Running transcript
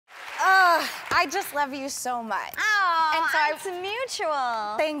I just love you so much. Oh, and so it's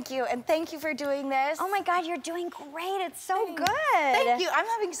mutual. Thank you, and thank you for doing this. Oh my God, you're doing great. It's so good. Thank you. I'm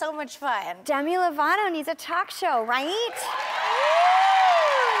having so much fun. Demi Lovato needs a talk show, right?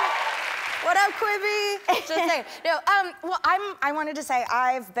 What up, Quibi? Just saying. No, well, I wanted to say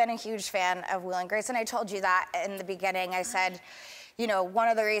I've been a huge fan of Will and Grace, and I told you that in the beginning. I said, you know, one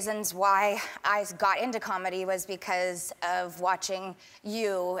of the reasons why I got into comedy was because of watching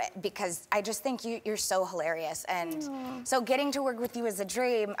you, because I just think you're so hilarious, and so getting to work with you is a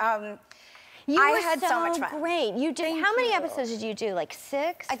dream. I had so much fun. Great. You did. How many episodes did you do? Like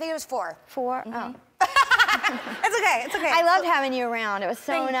 6? I think it was 4. 4? Oh. It's okay, it's okay. I loved having you around. It was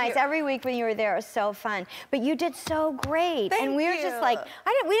so nice. You. Every week when you were there, it was so fun. But you did so great. And we were just like,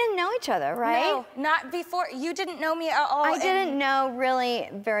 we didn't know each other, right? No, not before. You didn't know me at all. I didn't know really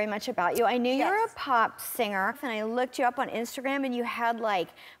very much about you. I knew you were a pop singer, and I looked you up on Instagram, and you had like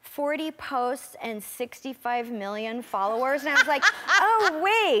 40 posts and 65 million followers. And I was like, oh,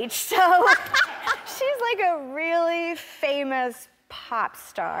 wait. So she's like a really famous pop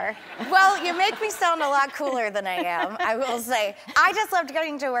star. Well, you make me sound a lot cooler than I am, I will say. I just loved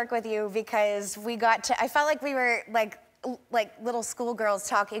getting to work with you because we got to, I felt like we were like little schoolgirls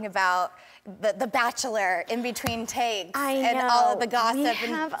talking about the Bachelor in between takes. And all of the gossip. We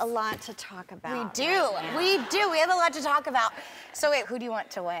have a lot to talk about. We do, we do. We have a lot to talk about. So wait, who do you want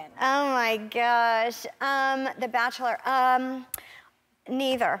to win? Oh my gosh, the Bachelor,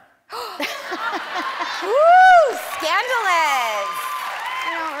 neither. Woo! Scandalous! I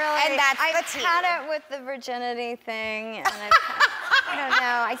don't really. And that's I've had it with the virginity thing, and I don't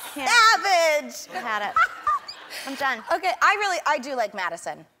know. I can't. Savage! I've had it. I'm done. Okay, I do like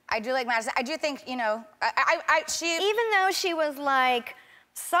Madison. I do like Madison. I do think, you know, she. Even though she was like,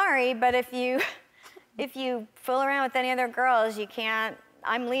 sorry, but if you fool around with any other girls, you can't.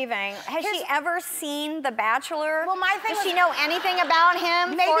 I'm leaving. Has she ever seen The Bachelor? Well, my thing Does she know anything about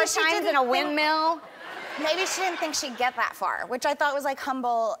him? Maybe 4 she times in a windmill? Maybe she didn't think she'd get that far, which I thought was like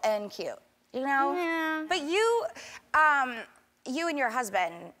humble and cute, you know? Yeah. But you and your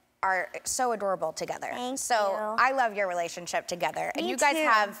husband are so adorable together. Thank so you. I love your relationship together. And Me you guys too.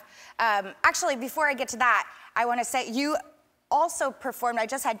 have, actually, before I get to that, I want to say you also performed, I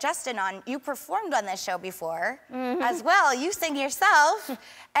just had Justin on, you performed on this show before as well. You sing yourself,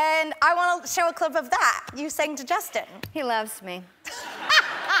 and I want to show a clip of that. You sang to Justin. He loves me.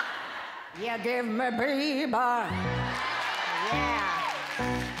 You give me Bieber. Yeah.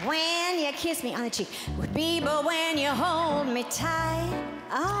 When you kiss me on the cheek, with Bieber when you hold me tight.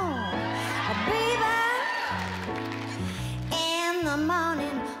 Oh, Bieber in the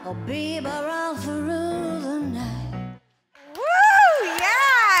morning, oh Bieber all through the night. Woo!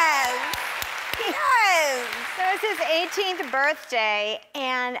 Yes! Yes! So it's his 18th birthday,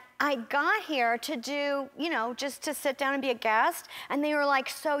 and I got here to do, you know, just to sit down and be a guest, and they were like,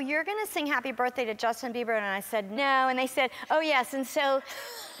 so you're gonna sing happy birthday to Justin Bieber? And I said, no, and they said, oh yes, and so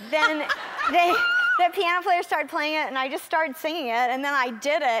then the piano player started playing it, and I just started singing it, and then I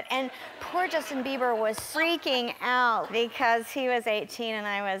did it, and poor Justin Bieber was freaking out because he was 18 and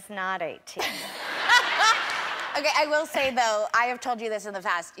I was not 18. Okay, I will say though, I have told you this in the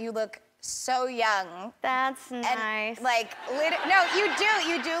past, you look so young. That's nice. And like, no, you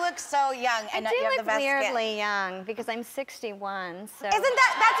do look so young, and I you have do the look best weirdly skin. young because I'm 61, so. Isn't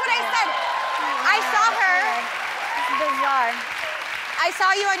that's what I said. I saw her. It's bizarre. I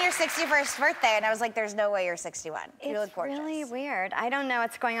saw you on your 61st birthday, and I was like, there's no way you're 61. You look gorgeous. It's really weird. I don't know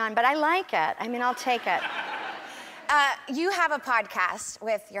what's going on, but I like it. I mean, I'll take it. You have a podcast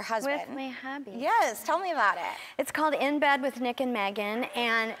with your husband. With my hubby. Yes, tell me about it. It's called In Bed with Nick and Megan,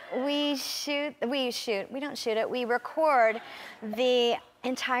 and we don't shoot it, we record the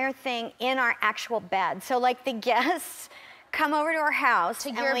entire thing in our actual bed. So like the guests come over to our house,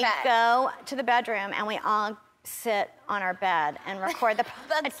 and we go to the bedroom, and we all sit on our bed and record the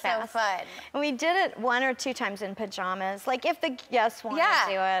podcast. That's so fun. And we did it 1 or 2 times in pajamas. Like if the guests want to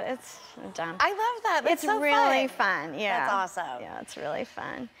do it, it's done. I love that. That's It's really fun. Yeah. That's awesome. Yeah, it's really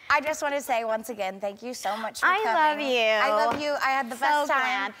fun. I just want to say once again, thank you so much for coming. I love you. I love you. I had the best time.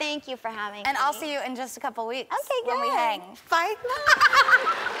 Glad. Thank you for having me. And I'll see you in just a couple weeks. Okay, when we good. hang. Bye.